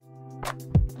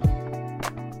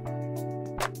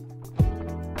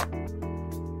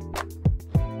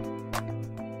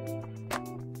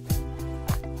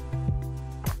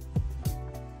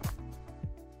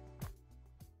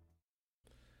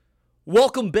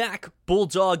Welcome back,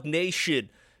 Bulldog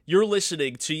Nation. You're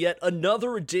listening to yet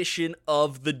another edition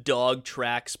of the Dawg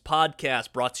Tracks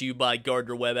podcast, brought to you by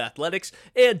Gardner Webb Athletics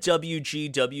and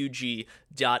WGWG.org.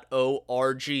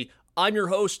 I'm your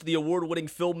host, the award-winning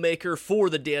filmmaker for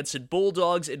the Runnin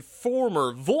Bulldogs and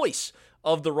former voice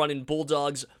of the Runnin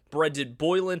Bulldogs, Brendan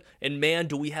Boylan. And man,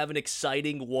 do we have an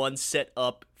exciting one set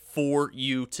up for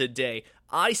you today.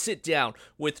 I sit down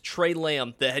with Tre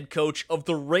Lamb, the head coach of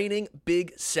the reigning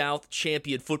Big South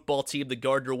champion football team, the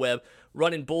Gardner Webb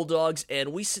Runnin Bulldogs,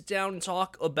 and we sit down and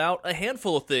talk about a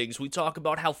handful of things. We talk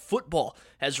about how football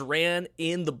has ran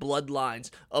in the bloodlines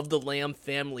of the Lamb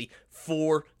family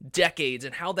for decades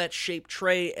and how that shaped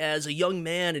Tre as a young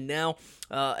man and now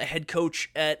a head coach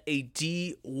at a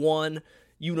D1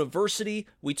 university.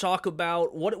 We talk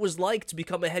about what it was like to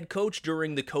become a head coach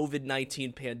during the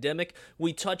COVID-19 pandemic.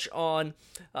 We touch on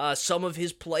some of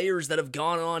his players that have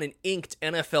gone on and inked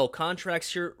NFL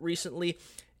contracts here recently.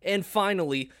 And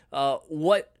finally,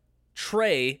 what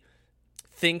Tre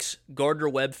thinks Gardner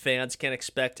Webb fans can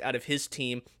expect out of his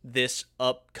team this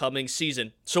upcoming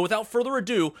season. So without further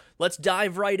ado, let's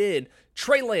dive right in.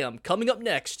 Tre Lamb coming up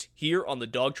next here on the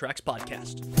Dawg Tracks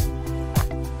podcast.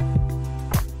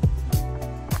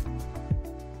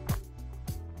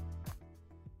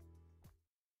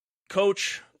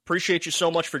 Coach, appreciate you so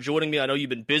much for joining me. I know you've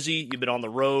been busy, you've been on the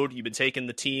road, you've been taking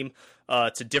the team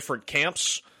to different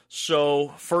camps.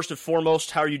 So first and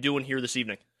foremost, how are you doing here this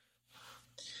evening?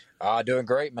 Doing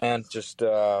great, man. Just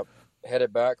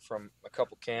headed back from a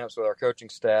couple camps with our coaching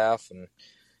staff and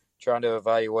trying to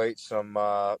evaluate some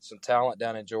talent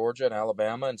down in Georgia and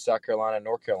Alabama and South Carolina and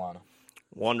North Carolina.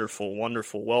 Wonderful,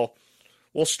 wonderful. Well,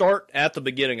 we'll start at the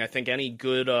beginning. I think any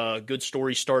good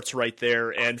story starts right there.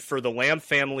 And for the Lamb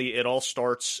family, it all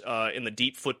starts in the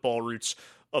deep football roots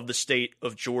of the state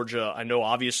of Georgia. I know,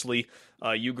 obviously,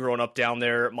 you growing up down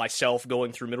there, myself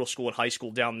going through middle school and high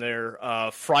school down there,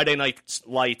 Friday night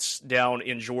lights down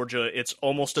in Georgia, it's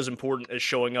almost as important as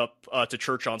showing up to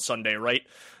church on Sunday, right?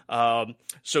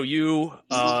 So you,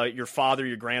 your father,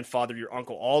 your grandfather, your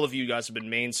uncle, all of you guys have been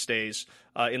mainstays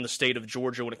in the state of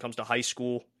Georgia when it comes to high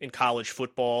school and college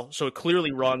football. So it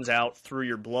clearly runs out through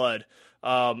your blood.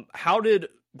 How did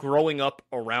growing up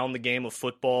around the game of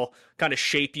football kind of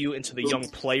shape you into the young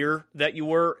player that you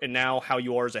were and now how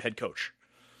you are as a head coach?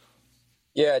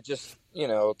 Yeah, just,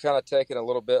 kind of taking a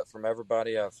little bit from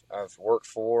everybody I've worked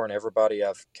for and everybody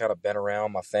I've kind of been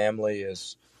around. My family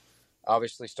has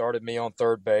obviously started me on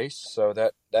third base, so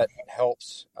that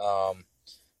helps.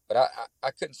 But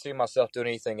I couldn't see myself doing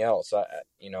anything else. I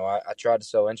tried to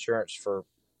sell insurance for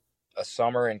a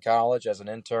summer in college as an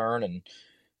intern and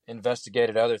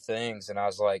investigated other things, and I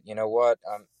was like, you know what,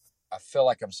 I feel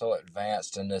like I'm so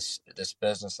advanced in this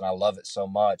business and I love it so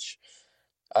much.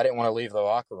 I didn't want to leave the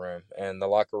locker room, and the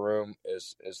locker room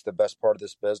is the best part of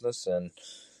this business. And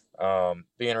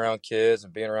being around kids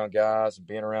and being around guys and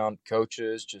being around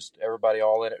coaches, just everybody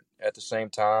all in it at the same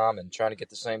time and trying to get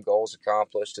the same goals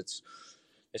accomplished. It's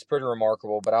pretty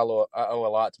remarkable, but I owe a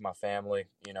lot to my family,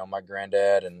 my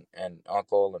granddad and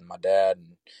uncle and my dad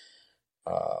and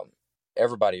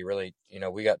everybody really.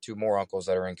 We got two more uncles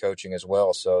that are in coaching as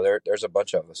well, so there's a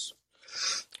bunch of us.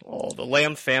 Well, the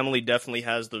Lamb family definitely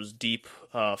has those deep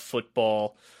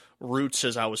football roots,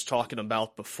 as I was talking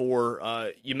about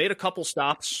before. You made a couple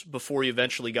stops before you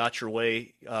eventually got your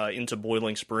way into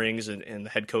Boiling Springs and the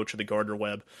head coach of the Gardner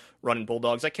Webb Runnin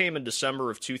Bulldogs. That came in December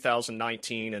of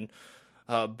 2019,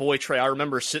 and boy, Tre, I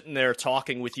remember sitting there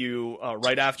talking with you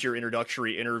right after your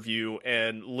introductory interview,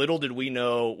 and little did we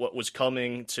know what was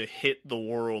coming to hit the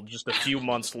world just a few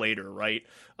months later, right,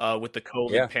 with the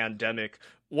COVID pandemic.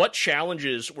 What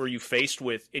challenges were you faced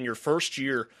with in your first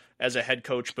year as a head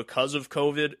coach because of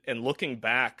COVID? And looking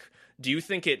back, do you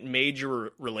think it made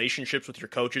your relationships with your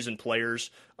coaches and players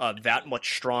that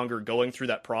much stronger going through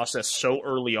that process so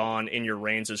early on in your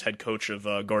reigns as head coach of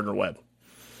Gardner Webb?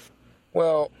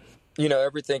 Well,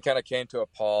 everything kind of came to a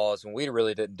pause, and we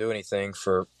really didn't do anything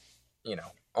for,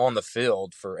 on the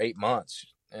field for 8 months.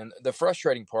 And the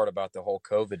frustrating part about the whole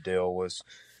COVID deal was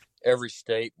every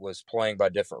state was playing by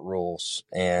different rules,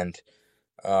 and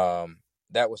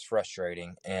that was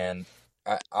frustrating. And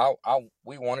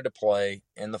we wanted to play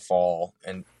in the fall,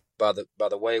 and by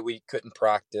the way, we couldn't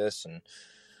practice and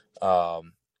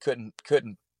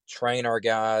couldn't train our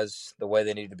guys the way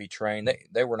they needed to be trained.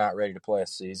 They were not ready to play a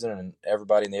season, and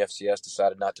everybody in the FCS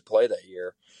decided not to play that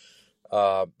year.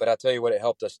 But I tell you what it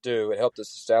helped us do. It helped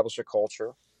us establish a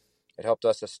culture. It helped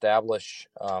us establish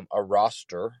a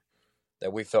roster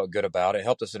that we felt good about. It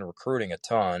helped us in recruiting a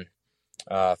ton,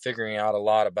 figuring out a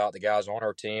lot about the guys on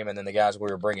our team and then the guys we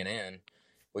were bringing in.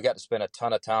 We got to spend a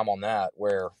ton of time on that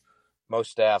where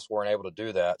most staffs weren't able to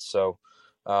do that. So,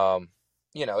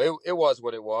 it was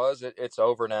what it was. It's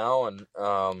over now, and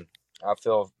I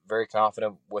feel very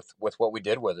confident with what we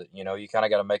did with it. You kind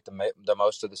of got to make the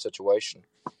most of the situation.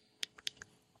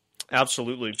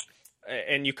 Absolutely.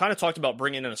 And you kind of talked about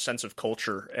bringing in a sense of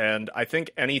culture. And I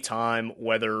think anytime,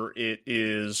 whether it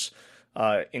is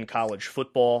in college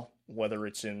football, whether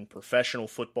it's in professional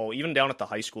football, even down at the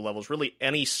high school levels, really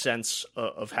any sense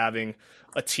of having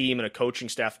a team and a coaching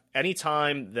staff,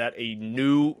 anytime that a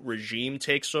new regime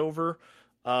takes over,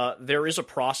 there is a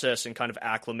process in kind of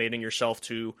acclimating yourself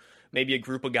to maybe a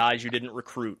group of guys you didn't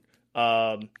recruit,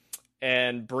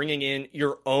 and bringing in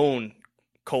your own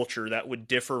culture that would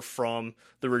differ from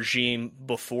the regime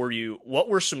before you. What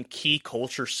were some key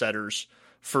culture setters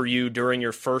for you during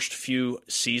your first few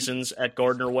seasons at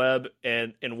Gardner-Webb,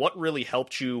 and what really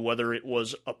helped you, whether it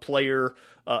was a player,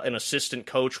 an assistant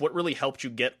coach, what really helped you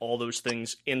get all those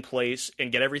things in place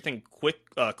and get everything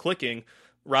clicking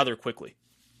rather quickly?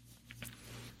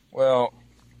 Well,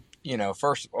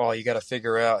 first of all, you got to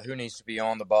figure out who needs to be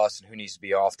on the bus and who needs to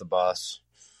be off the bus.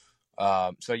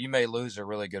 So you may lose a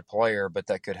really good player, but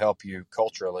that could help you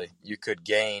culturally. You could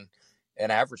gain an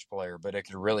average player, but it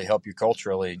could really help you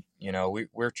culturally.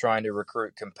 We're trying to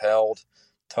recruit compelled,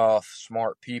 tough,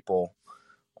 smart people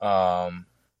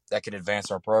that can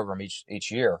advance our program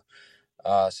each year.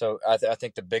 So I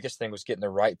think the biggest thing was getting the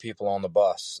right people on the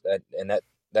bus.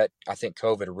 That I think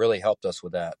COVID really helped us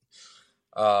with that.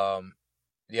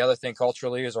 The other thing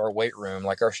culturally is our weight room.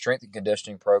 Like our strength and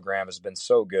conditioning program has been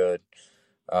so good.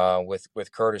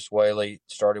 With Curtis Whaley,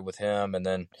 started with him, and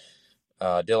then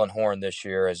Dylan Horn this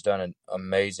year has done an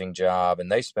amazing job,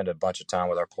 and they spend a bunch of time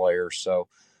with our players. So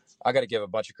I got to give a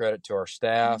bunch of credit to our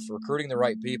staff. Recruiting the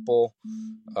right people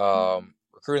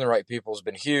has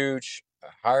been huge.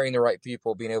 Hiring the right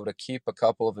people, being able to keep a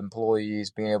couple of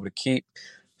employees, being able to keep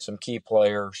some key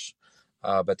players,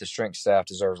 but the strength staff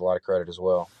deserves a lot of credit as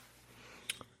well.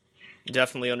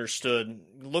 Definitely understood.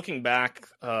 Looking back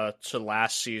to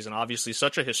last season, obviously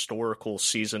such a historical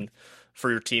season for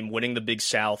your team, winning the Big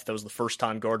South. That was the first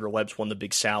time Gardner-Webb's won the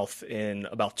Big South in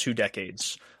about 2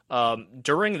 decades.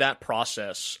 During that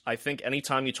process, I think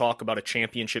anytime you talk about a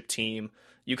championship team,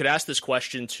 you could ask this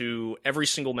question to every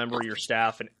single member of your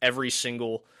staff and every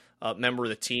single member of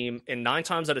the team, and 9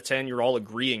 times out of 10, you're all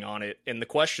agreeing on it. And the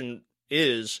question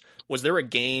was there a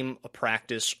game, a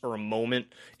practice, or a moment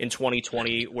in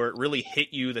 2020 where it really hit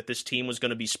you that this team was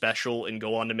going to be special and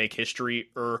go on to make history?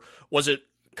 Or was it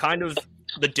kind of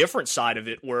the different side of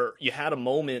it where you had a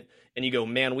moment and you go,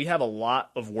 man, we have a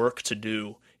lot of work to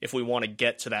do if we want to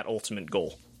get to that ultimate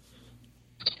goal?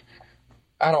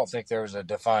 I don't think there was a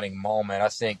defining moment. I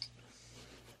think,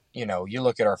 you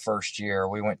look at our first year,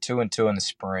 we went 2-2 in the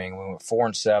spring. We went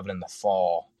 4-7 in the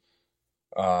fall.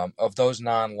 Of those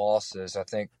 9 losses, I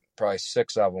think probably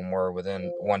 6 of them were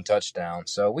within 1 touchdown.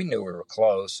 So we knew we were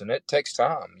close, and it takes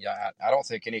time. Yeah, I don't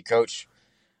think any coach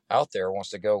out there wants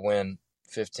to go win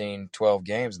 15, 12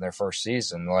 games in their first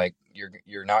season. Like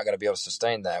you're not going to be able to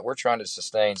sustain that. We're trying to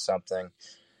sustain something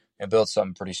and build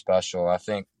something pretty special. I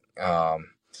think,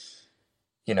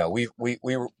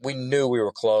 we knew we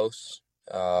were close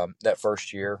that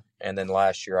first year, and then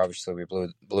last year, obviously, we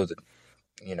blew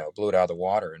it out of the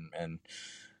water, and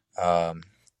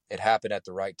it happened at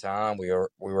the right time. We were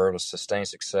able to sustain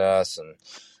success, and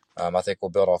I think we'll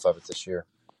build off of it this year.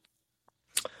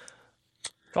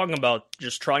 Talking about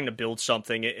just trying to build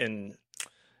something and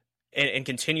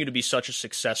continue to be such a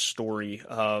success story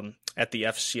at the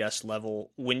FCS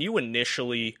level, when you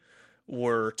initially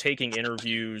were taking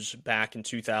interviews back in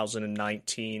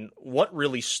 2019, what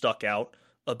really stuck out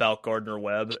about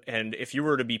Gardner-Webb? And if you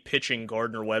were to be pitching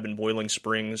Gardner-Webb and Boiling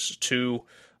Springs to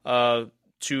a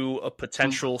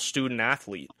potential student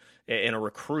athlete and a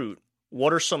recruit,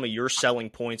 what are some of your selling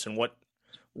points, and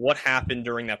what happened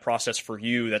during that process for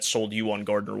you that sold you on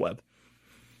Gardner-Webb?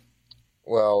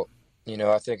 Well,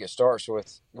 I think it starts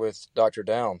with Dr.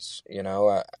 Downs.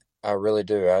 I really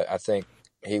do. I think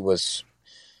he was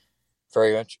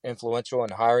very influential in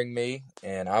hiring me,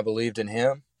 and I believed in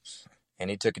him, and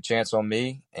he took a chance on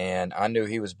me, and I knew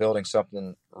he was building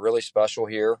something really special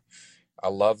here. I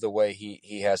love the way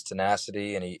he has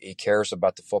tenacity, and he cares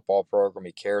about the football program.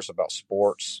 He cares about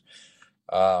sports.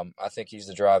 I think he's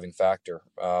the driving factor.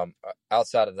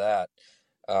 Outside of that,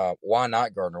 why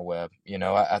not Gardner-Webb?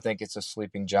 I think it's a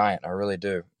sleeping giant. I really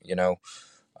do.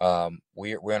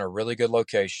 We're in a really good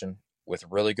location with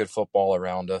really good football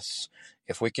around us.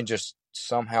 If we can just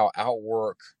somehow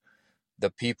outwork the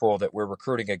people that we're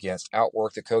recruiting against,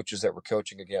 outwork the coaches that we're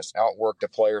coaching against, outwork the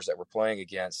players that we're playing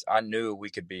against, I knew we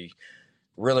could be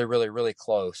really, really, really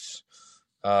close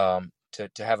to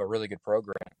have a really good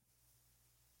program.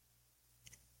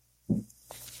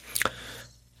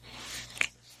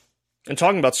 And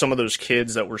talking about some of those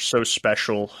kids that were so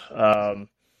special, and,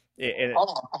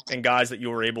 and guys that you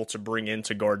were able to bring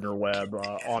into Gardner Webb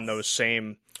on those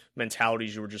same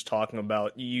mentalities you were just talking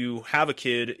about, you have a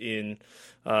kid in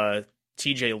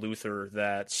TJ Luther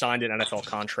that signed an NFL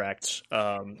contract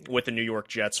with the New York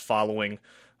Jets following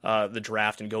the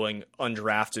draft and going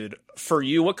undrafted. For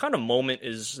you, what kind of moment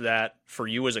is that for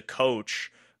you as a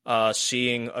coach,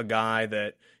 seeing a guy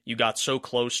that you got so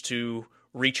close to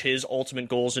reach his ultimate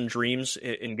goals and dreams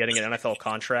in getting an NFL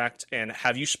contract? And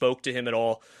have you spoke to him at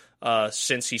all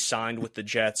since he signed with the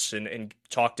Jets and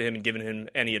talked to him and given him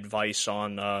any advice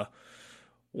on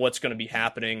what's going to be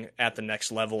happening at the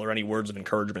next level or any words of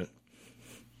encouragement?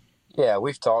 Yeah,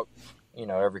 we've talked,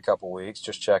 every couple of weeks,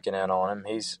 just checking in on him.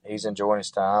 He's enjoying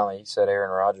his time. He said Aaron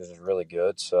Rodgers is really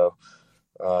good, so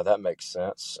that makes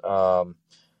sense.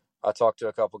 I talked to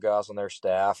a couple guys on their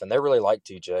staff, and they really like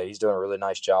TJ. He's doing a really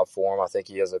nice job for him. I think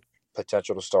he has a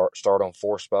potential to start on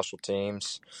 4 special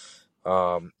teams,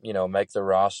 make the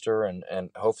roster and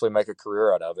hopefully make a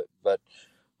career out of it. But,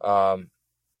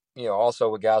 also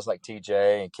with guys like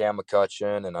TJ and Cam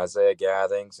McCutcheon and Isaiah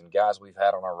Gathings and guys we've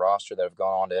had on our roster that have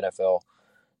gone on to NFL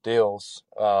deals,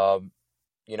 I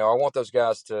want those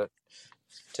guys to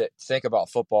think about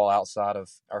football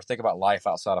think about life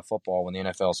outside of football when the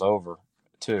NFL's over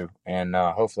too. And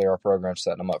hopefully our program's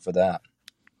setting them up for that.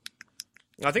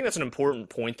 I think that's an important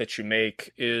point that you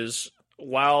make is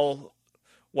while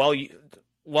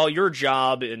your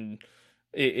job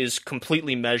is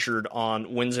completely measured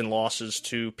on wins and losses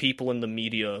to people in the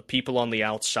media, people on the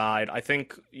outside, I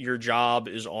think your job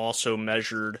is also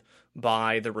measured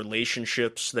by the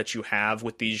relationships that you have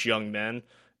with these young men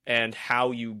and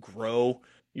how you grow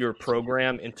your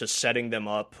program into setting them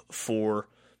up for,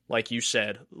 like you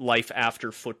said, life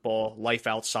after football, life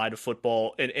outside of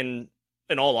football, and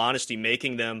in all honesty,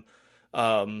 making them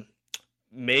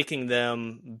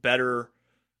better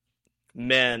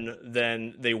men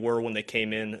than they were when they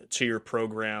came in to your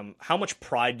program. How much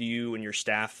pride do you and your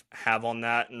staff have on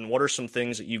that, and what are some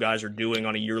things that you guys are doing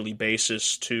on a yearly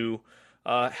basis to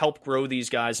help grow these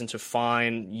guys into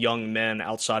fine young men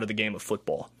outside of the game of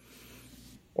football?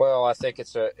 Well, I think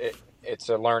it's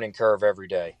a learning curve every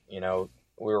day.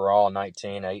 We were all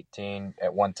 19, 18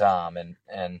 at one time.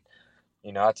 And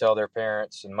I tell their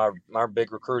parents, and my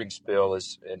big recruiting spiel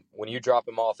is, when you drop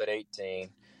him off at 18,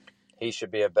 he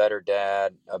should be a better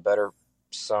dad, a better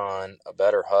son, a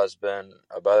better husband,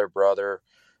 a better brother.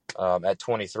 At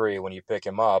 23, when you pick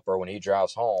him up or when he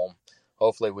drives home,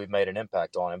 hopefully we've made an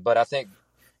impact on him. But I think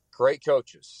great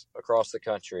coaches across the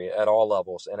country at all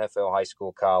levels, NFL, high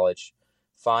school, college,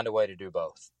 find a way to do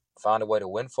both. Find a way to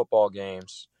win football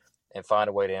games and find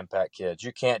a way to impact kids.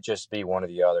 You can't just be one or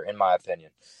the other, in my opinion.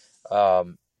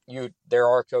 There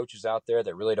are coaches out there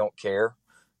that really don't care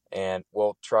and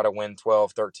will try to win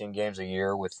 12, 13 games a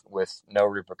year with no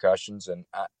repercussions. And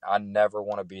I never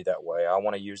want to be that way. I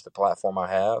want to use the platform I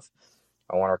have.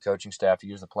 I want our coaching staff to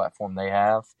use the platform they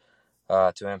have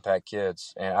to impact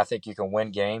kids. And I think you can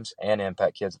win games and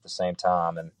impact kids at the same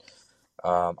time. And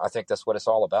I think that's what it's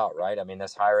all about, right? I mean,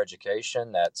 that's higher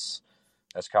education, that's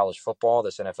college football,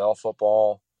 that's NFL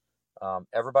football.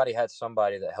 Everybody had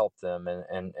somebody that helped them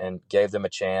and gave them a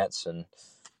chance, and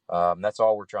that's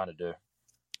all we're trying to do.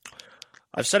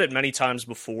 I've said it many times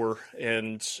before,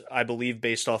 and I believe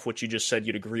based off what you just said,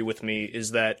 you'd agree with me,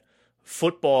 is that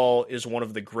football is one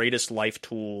of the greatest life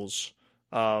tools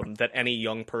that any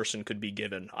young person could be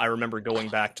given. I remember going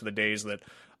back to the days that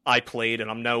I played,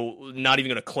 and I'm not even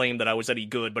going to claim that I was any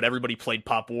good, but everybody played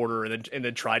Pop Warner and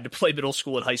then tried to play middle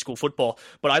school and high school football.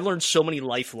 But I learned so many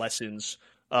life lessons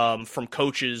from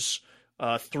coaches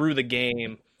through the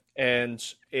game, and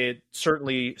it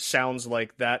certainly sounds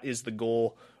like that is the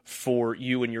goal for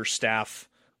you and your staff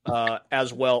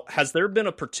as well. Has there been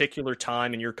a particular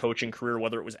time in your coaching career,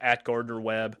 whether it was at Gardner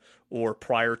Webb or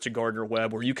prior to Gardner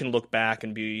Webb, where you can look back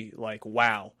and be like,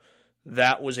 wow,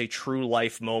 that was a true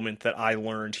life moment that I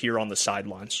learned here on the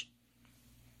sidelines?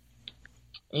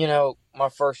 My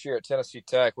first year at Tennessee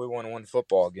Tech, we won one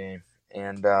football game.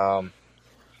 And,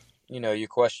 you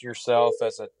question yourself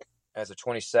as a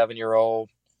 27-year-old,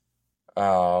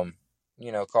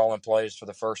 calling plays for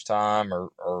the first time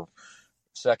or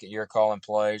second year calling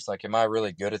plays. Like, am I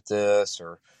really good at this?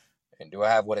 Or do I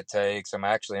have what it takes? I'm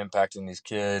actually impacting these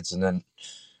kids. And then,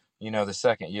 the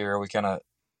second year we kind of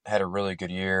had a really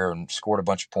good year and scored a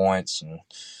bunch of points. And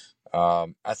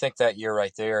I think that year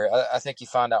right there, I think you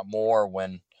find out more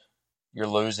when you're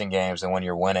losing games than when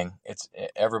you're winning. It's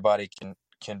everybody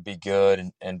can be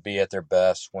good and be at their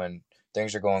best when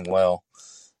things are going well.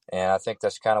 And I think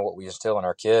that's kind of what we instill in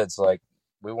our kids. Like,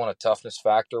 we want a toughness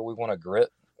factor. We want a grit.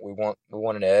 We want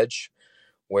an edge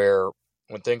where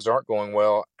when things aren't going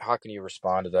well, how can you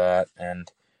respond to that? And,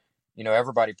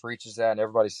 everybody preaches that and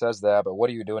everybody says that, but what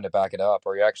are you doing to back it up?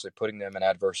 Are you actually putting them in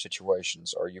adverse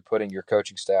situations? Are you putting your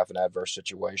coaching staff in adverse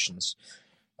situations?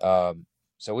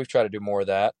 So we've tried to do more of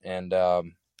that. And I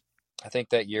think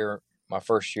that year, my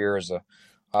first year as a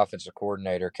offensive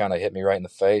coordinator, kind of hit me right in the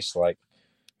face. Like,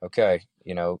 okay,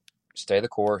 stay the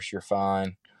course. You're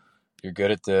fine. You're good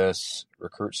at this.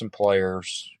 Recruit some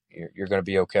players. You're going to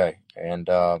be okay. And,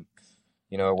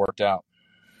 it worked out.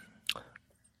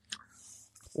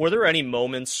 Were there any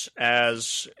moments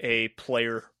as a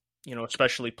player,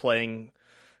 especially playing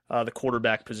the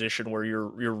quarterback position, where you're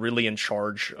really in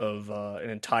charge of an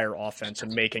entire offense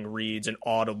and making reads and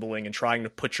audibling and trying to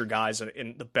put your guys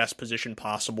in the best position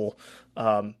possible,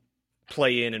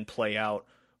 play in and play out?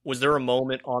 Was there a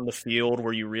moment on the field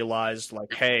where you realized,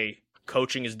 like, hey,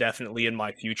 coaching is definitely in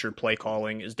my future, play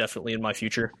calling is definitely in my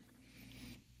future?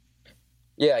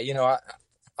 Yeah,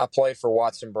 I played for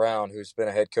Watson Brown, who's been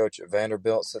a head coach at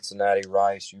Vanderbilt, Cincinnati,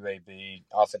 Rice, UAB,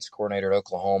 offensive coordinator at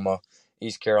Oklahoma,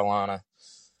 East Carolina.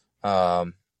 He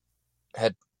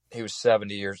was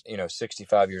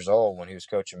 65 years old when he was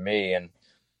coaching me, and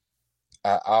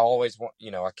I always want,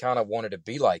 I kind of wanted to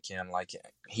be like him. Like,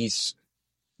 he's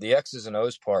the X's and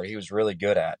O's part. He was really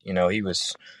good at. He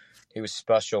was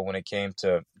special when it came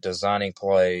to designing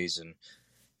plays and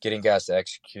getting guys to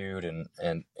execute and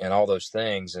all those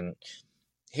things. And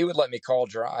he would let me call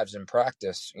drives in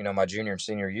practice, my junior and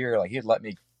senior year. Like, he'd let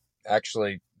me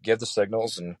actually give the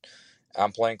signals, and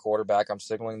I'm playing quarterback. I'm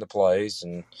signaling the plays.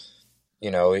 And,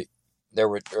 there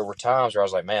were times where I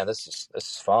was like, man, this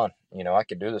is fun. I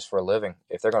could do this for a living.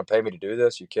 If they're going to pay me to do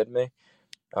this, you kidding me?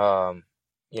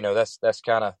 That's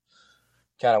kind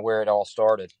of where it all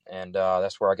started. And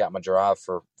that's where I got my drive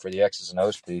for the X's and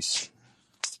O's piece.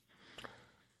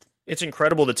 It's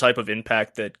incredible the type of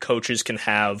impact that coaches can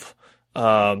have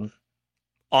on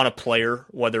a player,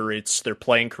 whether it's their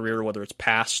playing career, whether it's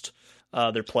past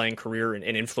their playing career, and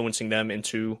influencing them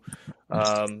into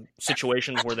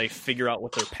situations where they figure out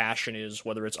what their passion is,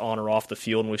 whether it's on or off the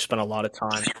field. And we've spent a lot of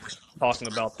time talking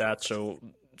about that. So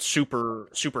super,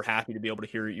 super happy to be able to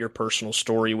hear your personal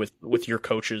story with your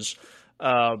coaches.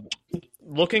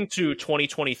 Looking to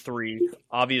 2023,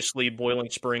 obviously Boiling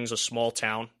Springs, a small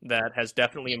town that has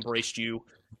definitely embraced you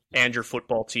and your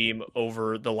football team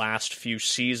over the last few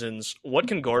seasons. What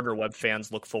can Gardner Webb fans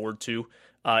look forward to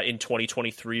in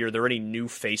 2023? Are there any new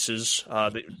faces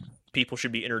that people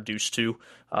should be introduced to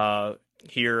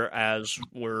here as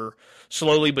we're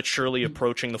slowly but surely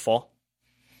approaching the fall?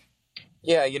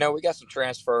 Yeah, we got some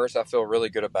transfers I feel really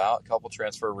good about. A couple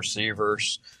transfer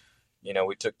receivers.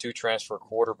 We took 2 transfer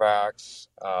quarterbacks,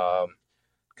 a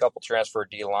couple transfer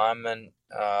D linemen.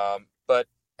 But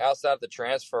outside of the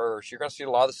transfers, you're going to see a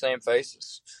lot of the same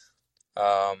faces.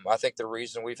 I think the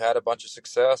reason we've had a bunch of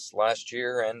success last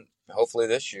year and hopefully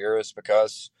this year is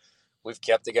because we've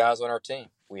kept the guys on our team.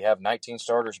 We have 19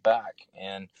 starters back,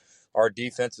 and our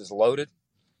defense is loaded.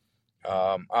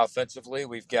 Offensively,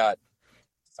 we've got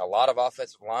a lot of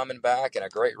offensive linemen back and a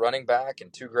great running back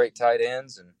and 2 great tight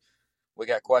ends, and we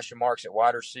got question marks at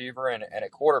wide receiver and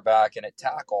at quarterback and at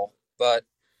tackle. But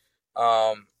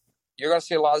you're going to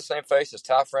see a lot of the same faces: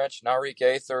 Ty French, Narik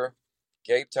Gaither,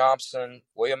 Gabe Thompson,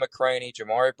 William McCraney,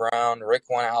 Jamari Brown,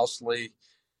 Raekwon Housley,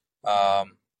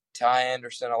 Ty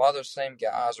Anderson. A lot of those same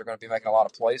guys are going to be making a lot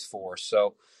of plays for us.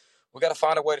 So we got to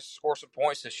find a way to score some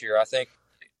points this year. I think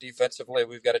defensively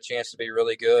we've got a chance to be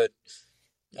really good.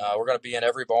 We're going to be in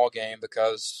every ball game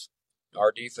because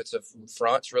our defensive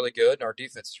front's really good and our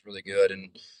defense is really good. And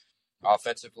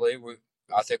offensively,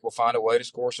 I think we'll find a way to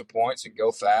score some points and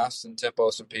go fast and tempo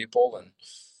some people, and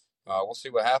we'll see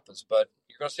what happens. But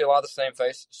you're going to see a lot of the same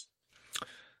faces.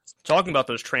 Talking about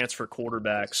those transfer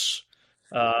quarterbacks,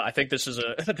 I think this is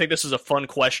a fun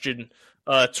question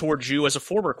towards you as a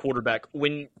former quarterback.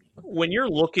 When you're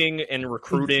looking and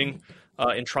recruiting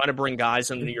and trying to bring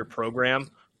guys into your program,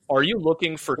 are you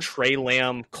looking for Tre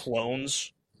Lamb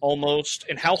clones almost?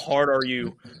 And how hard are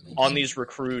you on these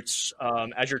recruits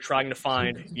as you're trying to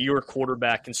find your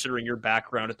quarterback, considering your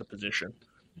background at the position?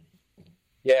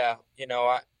 Yeah, in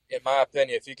my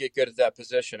opinion, if you get good at that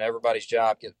position, everybody's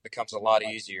job becomes a lot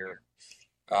easier.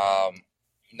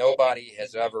 nobody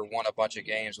has ever won a bunch of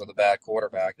games with a bad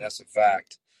quarterback. That's a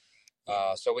fact.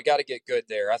 So we got to get good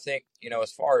there. I think,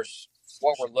 as far as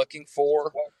what we're looking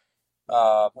for,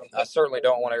 I certainly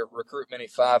don't want to recruit many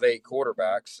 5'8"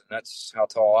 quarterbacks, and that's how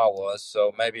tall I was.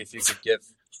 So maybe if you could give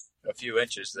a few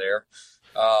inches there.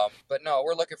 But no,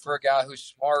 we're looking for a guy who's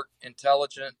smart,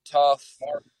 intelligent, tough,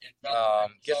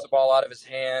 gets the ball out of his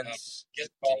hands, can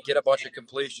get a bunch of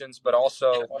completions, but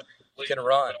also can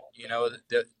run.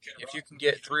 If you can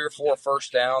get 3 or 4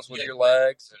 first downs with your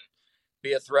legs and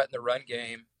be a threat in the run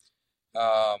game,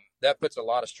 that puts a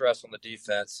lot of stress on the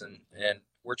defense, and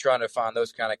we're trying to find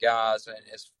those kind of guys. And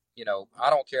I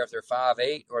don't care if they're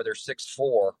 5'8" or they're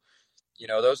 6'4".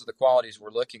 Those are the qualities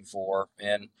we're looking for,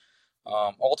 and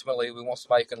ultimately we want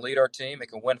somebody who can lead our team and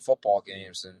can win football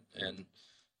games, and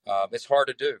it's hard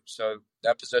to do. So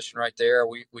that position right there,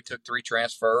 we took 3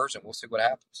 transfers, and we'll see what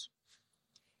happens.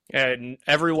 And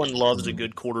everyone loves a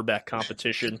good quarterback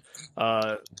competition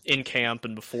in camp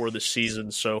and before the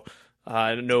season. So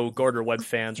I know Gardner-Webb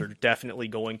fans are definitely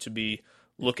going to be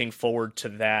looking forward to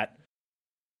that.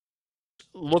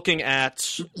 Looking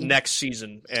at next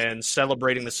season and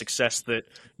celebrating the success that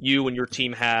you and your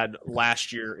team had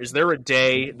last year, is there a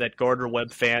day that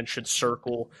Gardner-Webb fans should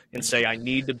circle and say, I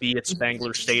need to be at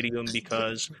Spangler Stadium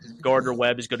because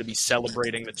Gardner-Webb is going to be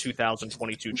celebrating the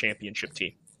 2022 championship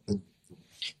team?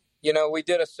 We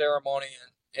did a ceremony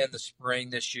in the spring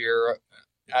this year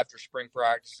after spring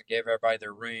practice and gave everybody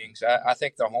their rings. I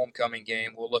think the homecoming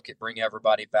game, we'll look at bring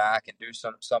everybody back and do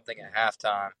something at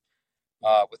halftime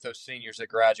with those seniors that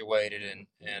graduated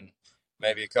and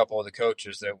maybe a couple of the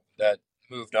coaches that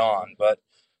moved on. But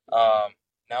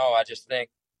no, I just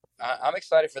think I'm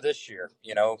excited for this year.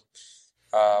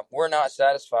 We're not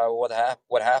satisfied with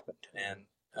what happened, and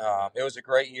it was a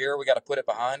great year. We got to put it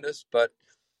behind us, but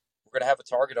we're going to have a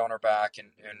target on our back, and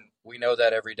we know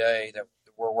that every day that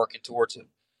we're working towards it.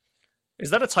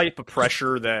 Is that a type of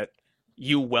pressure that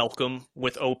you welcome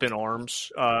with open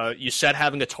arms? You said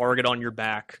having a target on your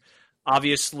back.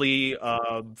 Obviously,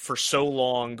 for so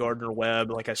long, Gardner-Webb,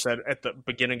 like I said at the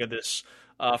beginning of this,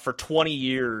 for 20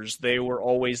 years, they were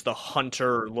always the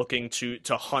hunter looking to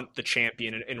hunt the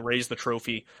champion and raise the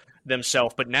trophy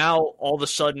themselves. But now, all of a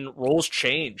sudden, roles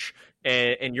change,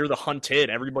 and you're the hunted.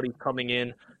 Everybody's coming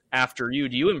in after you.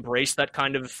 Do you embrace that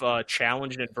kind of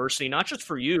challenge and adversity, not just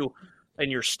for you and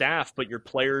your staff, but your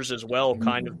players as well,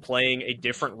 kind of playing a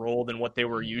different role than what they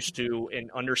were used to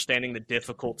and understanding the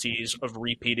difficulties of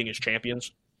repeating as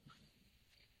champions?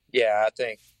 Yeah, I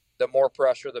think the more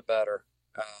pressure, the better.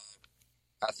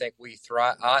 I think I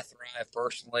thrive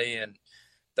personally, and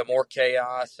the more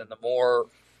chaos and the more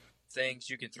things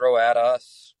you can throw at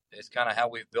us is kind of how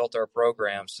we've built our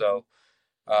program. So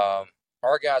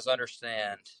our guys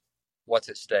understand what's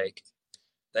at stake.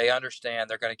 They understand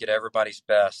they're going to get everybody's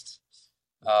best.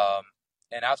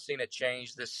 And I've seen it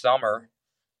change this summer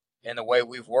in the way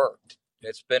we've worked.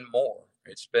 It's been more.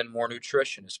 It's been more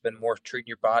nutrition. It's been more treating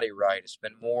your body right. It's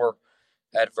been more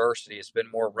adversity. It's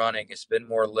been more running. It's been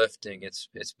more lifting. It's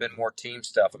been more team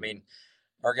stuff. I mean,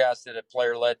 our guys did a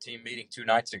player-led team meeting 2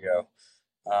 nights ago.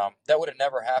 That would have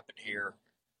never happened here,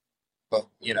 but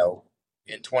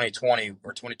in 2020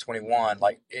 or 2021,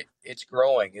 like it's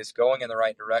growing. It's going in the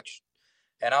right direction,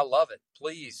 and I love it.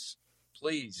 Please,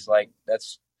 like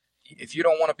if you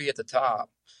don't want to be at the top,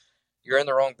 you're in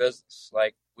the wrong business.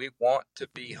 Like, we want to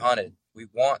be hunted. We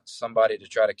want somebody to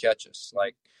try to catch us.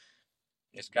 Like,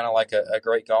 it's kind of like a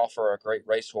great golfer or a great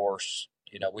racehorse.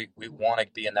 We want to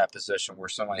be in that position where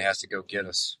somebody has to go get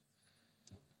us.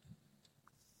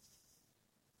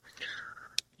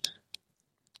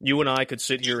 You and I could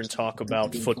sit here and talk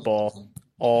about football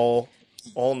all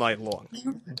night long,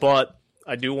 but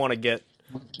I do want to get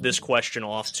this question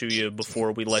off to you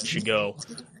before we let you go.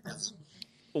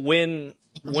 When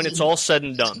it's all said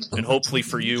and done, and hopefully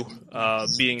for you,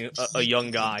 being a young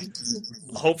guy,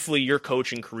 hopefully your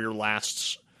coaching career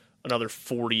lasts another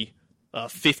 40,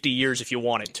 50 years if you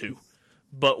want it to.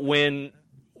 But when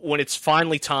it's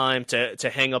finally time to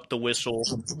hang up the whistle,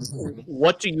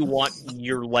 what do you want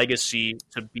your legacy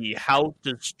to be? How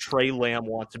does Tre Lamb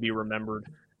want to be remembered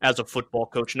as a football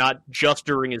coach, not just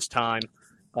during his time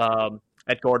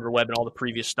at Gardner-Webb and all the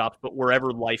previous stops, but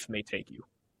wherever life may take you?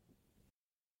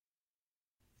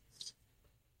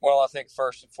 Well, I think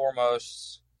first and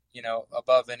foremost,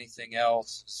 above anything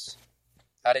else,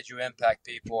 how did you impact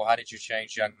people? How did you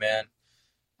change young men?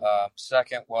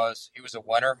 Second was he was a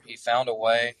winner. He found a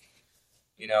way,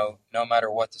 no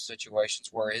matter what the situations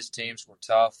were. His teams were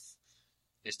tough.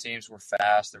 His teams were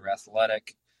fast. They were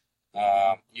athletic.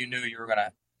 You knew you were going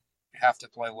to have to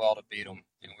play well to beat them,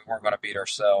 and we weren't going to beat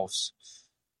ourselves.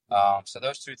 So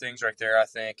those two things right there, I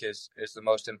think, is the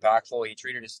most impactful. He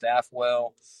treated his staff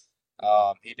well.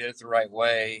 He did it the right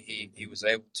way. He was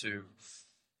able to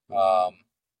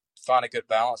find a good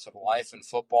balance of life and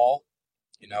football.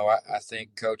 I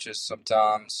think coaches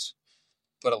sometimes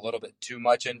put a little bit too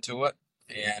much into it,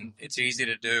 and it's easy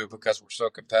to do because we're so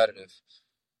competitive.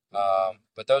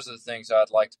 But those are the things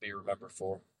I'd like to be remembered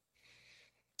for.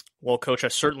 Well, Coach, I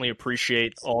certainly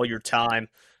appreciate all your time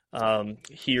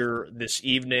here this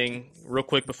evening. Real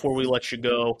quick before we let you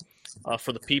go,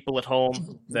 for the people at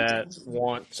home that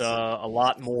want a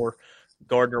lot more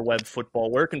Gardner-Webb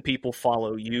football, where can people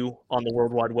follow you on the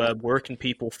World Wide Web? Where can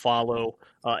people follow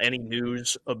any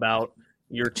news about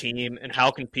your team? And how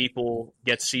can people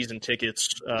get season tickets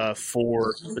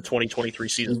for the 2023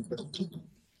 season?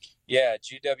 Yeah,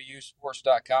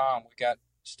 GWSports.com. We got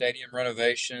stadium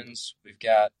renovations. We've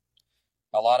got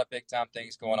a lot of big-time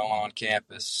things going on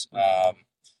campus.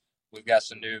 We've got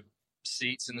some new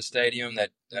seats in the stadium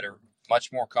that are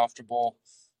much more comfortable.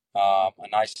 A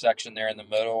nice section there in the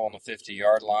middle on the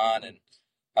 50-yard line, and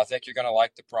I think you're going to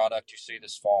like the product you see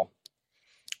this fall.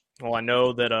 Well, I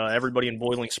know that everybody in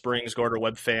Boiling Springs,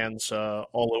 Gardner-Webb fans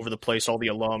all over the place, all the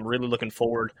alum, really looking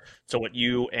forward to what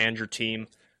you and your team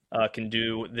can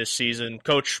do this season.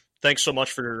 Coach, thanks so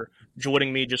much for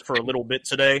joining me just for a little bit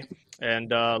today,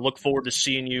 and look forward to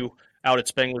seeing you out at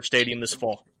Spengler Stadium this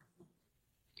fall.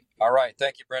 All right.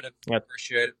 Thank you, Brendan. Yep.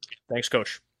 Appreciate it. Thanks,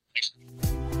 Coach.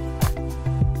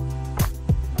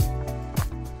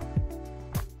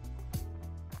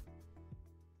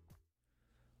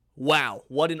 Wow,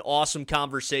 what an awesome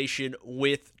conversation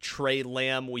with Tre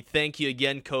Lamb. We thank you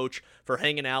again, Coach, for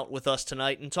hanging out with us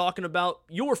tonight and talking about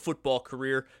your football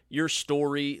career, your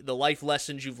story, the life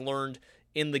lessons you've learned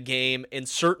in the game, and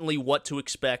certainly what to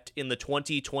expect in the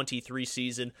 2023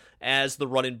 season as the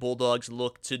Runnin Bulldogs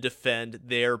look to defend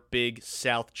their Big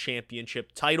South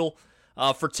Championship title.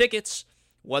 For tickets,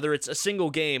 whether it's a single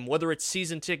game, whether it's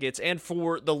season tickets, and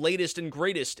for the latest and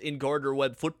greatest in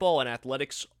Gardner-Webb football and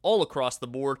athletics all across the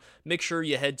board, make sure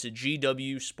you head to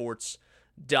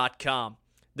GWSports.com.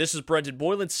 This is Brendan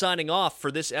Boylan signing off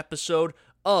for this episode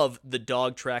of the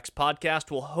Dawg Tracks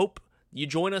podcast. We'll hope you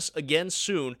join us again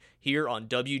soon here on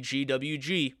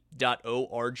WGWG.org.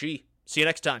 See you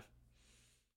next time.